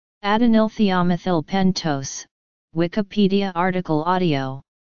Adenylthiomethylpentose, Wikipedia article audio.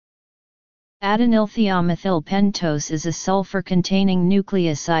 Adenylthiomethylpentose is a sulfur-containing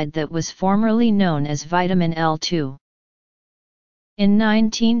nucleoside that was formerly known as vitamin L2. In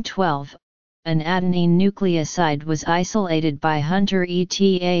 1912, an adenine nucleoside was isolated by Hunter et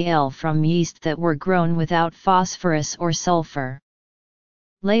al. From yeast that were grown without phosphorus or sulfur.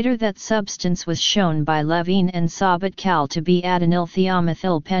 Later that substance was shown by Levine and Sabat-Kal to be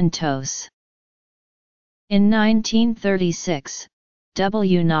adenylthiomethylpentose. In 1936,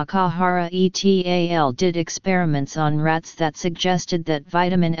 W. Nakahara et al. Did experiments on rats that suggested that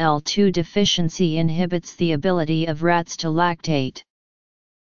vitamin L2 deficiency inhibits the ability of rats to lactate.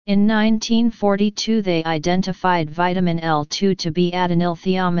 In 1942 they identified vitamin L2 to be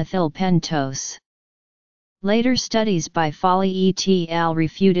adenylthiomethylpentose. Later studies by Foley et al.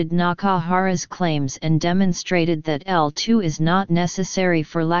 Refuted Nakahara's claims and demonstrated that L2 is not necessary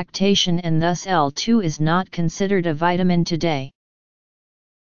for lactation and thus L2 is not considered a vitamin today.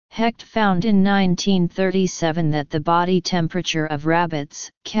 Hecht found in 1937 that the body temperature of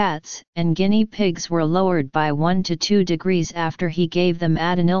rabbits, cats, and guinea pigs were lowered by 1 to 2 degrees after he gave them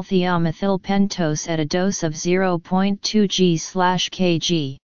adenylthiomethylpentose at a dose of 0.2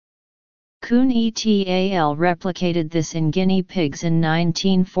 g/kg. Kuhn et al. Replicated this in guinea pigs in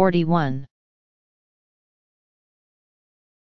 1941.